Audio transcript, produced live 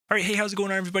Alright, hey, how's it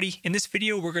going on, everybody? In this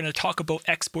video, we're going to talk about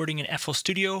exporting in FL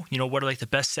Studio, what are like the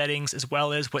best settings, as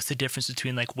well as what's the difference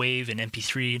between like WAV and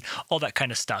MP3 and all that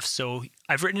kind of stuff. So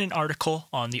I've written an article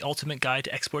on the ultimate guide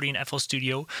to exporting in FL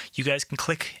Studio. You guys can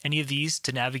click any of these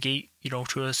to navigate,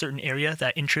 to a certain area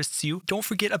that interests you. Don't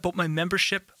forget about my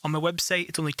membership on my website.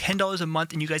 It's only $10 a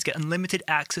month and you guys get unlimited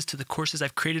access to the courses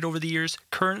I've created over the years.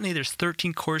 Currently, there's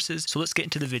 13 courses, so let's get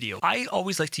into the video. I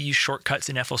always like to use shortcuts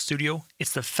in FL Studio.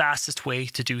 It's the fastest way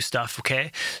to do stuff,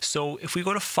 okay? So if we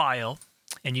go to File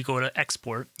and you go to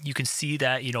Export, you can see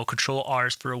that, Control R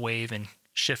is for a WAV and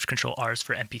Shift Control R is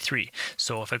for MP3.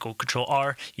 So if I go Control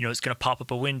R, it's going to pop up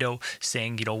a window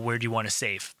saying, where do you want to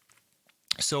save?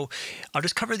 So I'll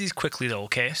just cover these quickly though,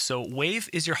 okay? So WAV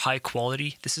is your high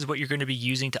quality. This is what you're going to be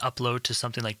using to upload to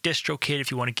something like DistroKid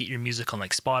if you want to get your music on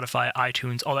like Spotify,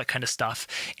 iTunes, all that kind of stuff.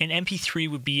 And MP3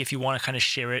 would be if you want to kind of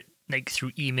share it like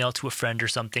through email to a friend or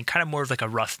something, kind of more of like a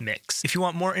rough mix. If you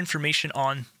want more information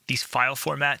on these file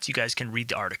formats, you guys can read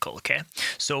the article, okay?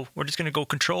 So we're just going to go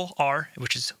Control R,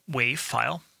 which is WAV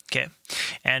file. Okay,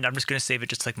 and I'm just going to save it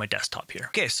just like my desktop here.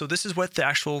 Okay, so this is what the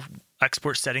actual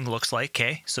export setting looks like.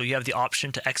 Okay, so you have the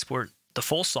option to export the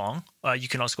full song. You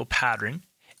can also go pattern,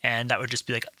 and that would just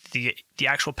be like the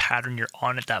actual pattern you're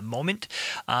on at that moment.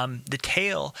 The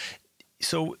tail.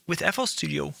 So with FL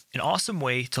Studio, an awesome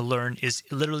way to learn is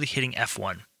literally hitting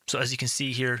F1. So as you can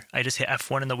see here, I just hit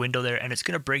F1 in the window there, and it's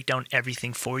going to break down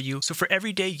everything for you. So for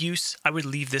everyday use, I would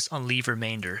leave this on leave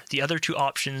remainder. The other two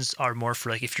options are more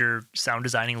for like if you're sound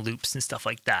designing loops and stuff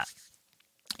like that.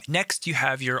 Next, you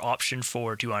have your option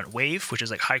for do you want WAV, which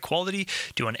is like high quality,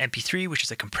 do you want MP3, which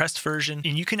is a compressed version,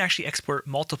 and you can actually export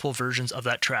multiple versions of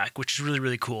that track, which is really,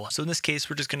 really cool. So in this case,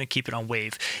 we're just going to keep it on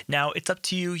WAV. Now, it's up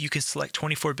to you. You can select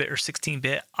 24-bit or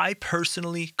 16-bit. I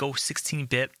personally go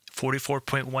 16-bit.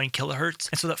 44.1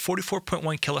 kilohertz. And so that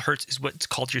 44.1 kilohertz is what's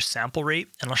called your sample rate.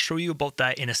 And I'll show you about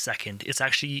that in a second. It's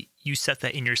actually, you set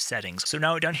that in your settings. So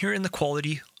now down here in the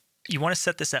quality, you want to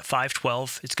set this at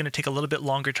 512. It's going to take a little bit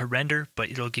longer to render,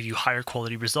 but it'll give you higher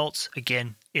quality results.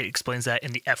 Again, it explains that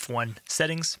in the F1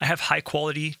 settings. I have high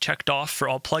quality checked off for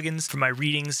all plugins. For my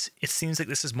readings, it seems like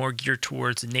this is more geared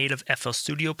towards native FL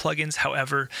Studio plugins.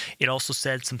 However, it also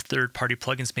said some third-party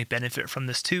plugins may benefit from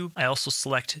this too. I also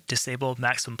select disable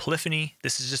maximum polyphony.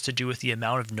 This is just to do with the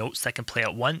amount of notes that can play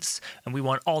at once, and we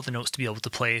want all the notes to be able to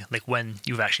play like when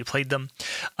you've actually played them.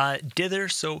 Dither,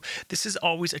 so this is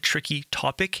always a tricky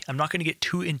topic. I'm not going to get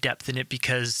too in-depth in it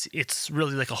because it's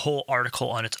really like a whole article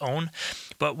on its own.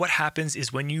 But what happens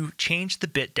is when you change the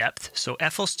bit depth, so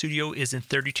FL Studio is in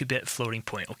 32-bit floating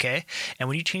point, okay? And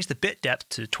when you change the bit depth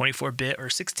to 24-bit or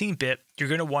 16-bit, you're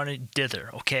going to want to dither,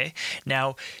 okay?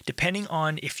 Now, depending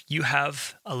on if you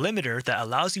have a limiter that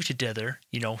allows you to dither,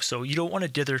 so you don't want to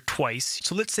dither twice.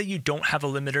 So let's say you don't have a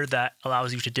limiter that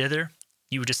allows you to dither.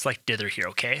 You would just select dither here,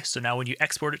 okay? So now when you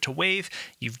export it to WAV,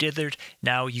 you've dithered,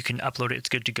 now you can upload it, it's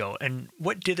good to go. And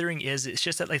what dithering is, it's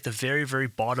just at like the very, very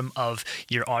bottom of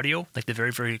your audio, like the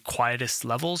very, very quietest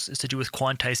levels. It's to do with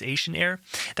quantization error.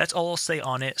 That's all I'll say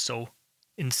on it. So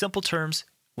in simple terms,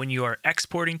 when you are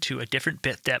exporting to a different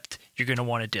bit depth, you're going to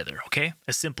want to dither, okay?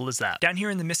 As simple as that. Down here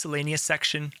in the miscellaneous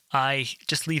section, I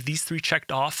just leave these three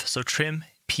checked off. So trim,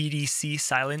 PDC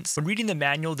silence. When reading the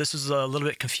manual, this was a little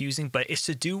bit confusing, but it's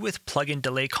to do with plugin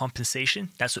delay compensation.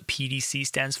 That's what PDC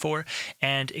stands for,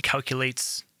 and it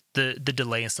calculates the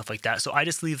delay and stuff like that. So I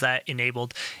just leave that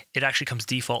enabled. It actually comes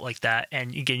default like that,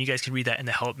 and again, you guys can read that in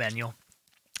the help manual.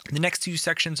 The next two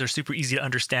sections are super easy to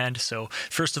understand. So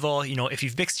first of all, if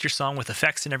you've mixed your song with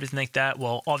effects and everything like that,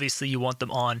 well, obviously you want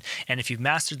them on. And if you've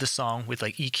mastered the song with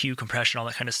like EQ, compression, all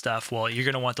that kind of stuff, well, you're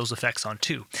going to want those effects on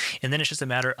too. And then it's just a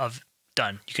matter of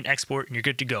done. You can export and you're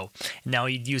good to go. And now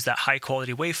you'd use that high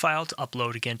quality WAV file to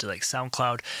upload again to like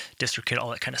SoundCloud, DistroKid, all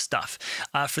that kind of stuff.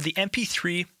 For the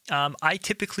MP3, I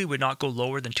typically would not go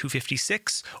lower than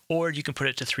 256, or you can put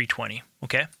it to 320.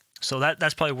 Okay. So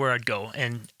that's probably where I'd go.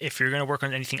 And if you're going to work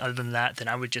on anything other than that, then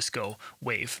I would just go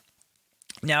WAV.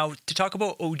 Now to talk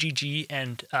about OGG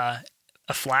and a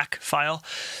FLAC file.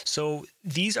 So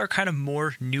these are kind of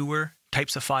more newer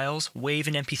types of files. WAV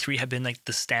and MP3 have been like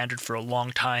the standard for a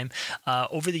long time.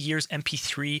 Over the years,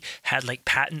 MP3 had like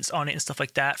patents on it and stuff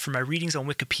like that. For my readings on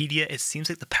Wikipedia, it seems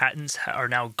like the patents are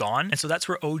now gone. And so that's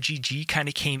where OGG kind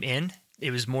of came in. It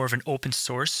was more of an open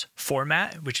source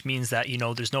format, which means that,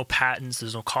 there's no patents,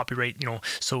 there's no copyright,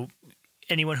 so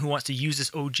anyone who wants to use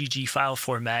this OGG file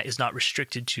format is not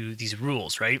restricted to these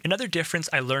rules, right? Another difference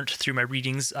I learned through my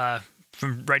readings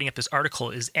from writing up this article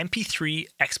is MP3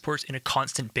 exports in a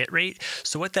constant bit rate.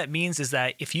 So what that means is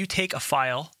that if you take a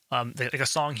file like a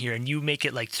song here, and you make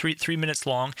it like three minutes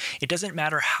long, it doesn't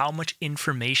matter how much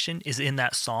information is in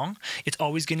that song. It's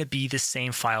always going to be the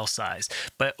same file size.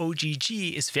 But OGG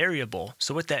is variable.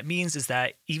 So what that means is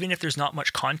that even if there's not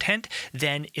much content,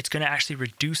 then it's going to actually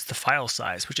reduce the file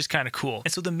size, which is kind of cool.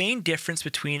 And so the main difference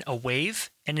between a WAV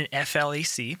and an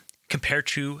FLAC compared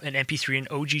to an MP3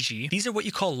 and OGG, these are what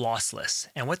you call lossless.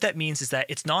 And what that means is that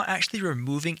it's not actually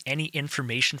removing any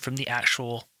information from the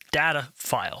actual data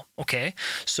file, okay?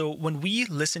 So when we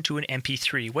listen to an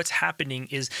MP3, what's happening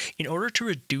is in order to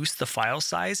reduce the file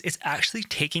size, it's actually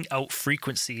taking out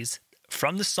frequencies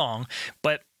from the song,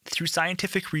 but through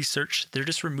scientific research, they're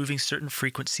just removing certain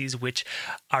frequencies which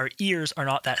our ears are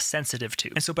not that sensitive to.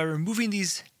 And so by removing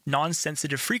these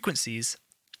non-sensitive frequencies,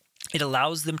 it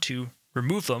allows them to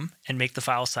remove them and make the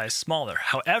file size smaller.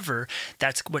 However,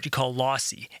 that's what you call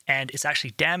lossy, and it's actually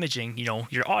damaging,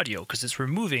 your audio because it's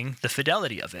removing the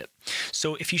fidelity of it.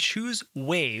 So if you choose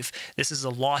WAV, this is a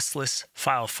lossless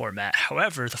file format.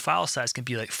 However, the file size can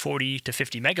be like 40 to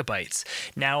 50 megabytes.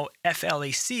 Now,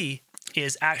 FLAC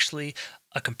is actually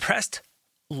a compressed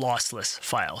lossless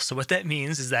file. So what that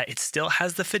means is that it still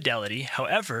has the fidelity.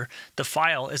 However, the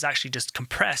file is actually just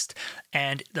compressed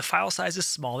and the file size is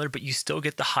smaller, but you still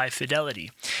get the high fidelity.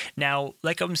 Now,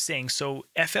 like I'm saying, so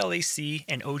FLAC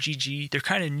and OGG, they're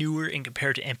kind of newer in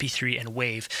compared to MP3 and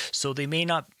WAV. So they may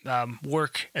not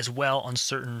work as well on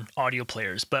certain audio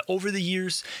players, but over the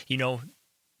years,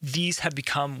 these have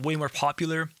become way more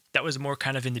popular. That was more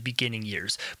kind of in the beginning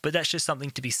years, but that's just something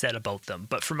to be said about them.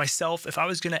 But for myself, if I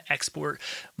was going to export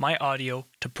my audio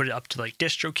to put it up to like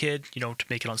DistroKid, to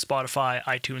make it on Spotify,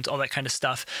 iTunes, all that kind of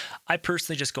stuff, I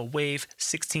personally just go WAV,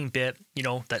 16-bit,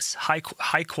 that's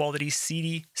high quality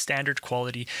CD standard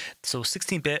quality. So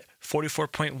 16-bit,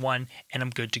 44.1, and I'm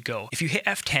good to go. If you hit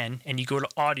F10 and you go to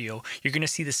audio, you're going to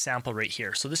see the sample right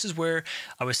here. So this is where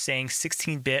I was saying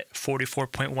 16-bit,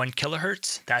 44.1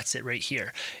 kilohertz. That's it right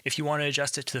here. If you want to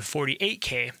adjust it to the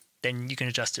 48K, then you can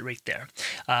adjust it right there.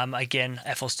 Again,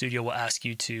 FL Studio will ask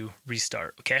you to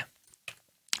restart, okay?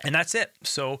 And that's it.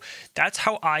 So that's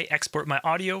how I export my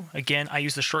audio. Again, I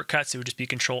use the shortcuts. It would just be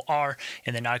Control R,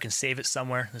 and then now I can save it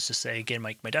somewhere. Let's just say, again,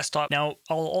 my desktop. Now,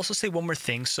 I'll also say one more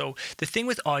thing. So the thing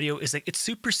with audio is like it's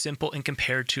super simple in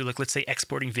compared to, like, let's say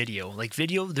exporting video. Like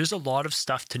video, there's a lot of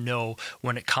stuff to know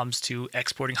when it comes to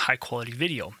exporting high quality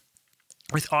video.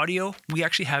 With audio, we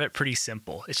actually have it pretty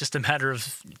simple. It's just a matter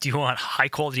of, do you want high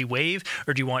quality WAV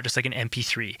or do you want just like an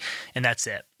MP3? And that's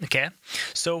it, okay?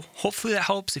 So hopefully that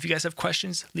helps. If you guys have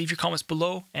questions, leave your comments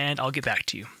below and I'll get back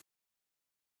to you.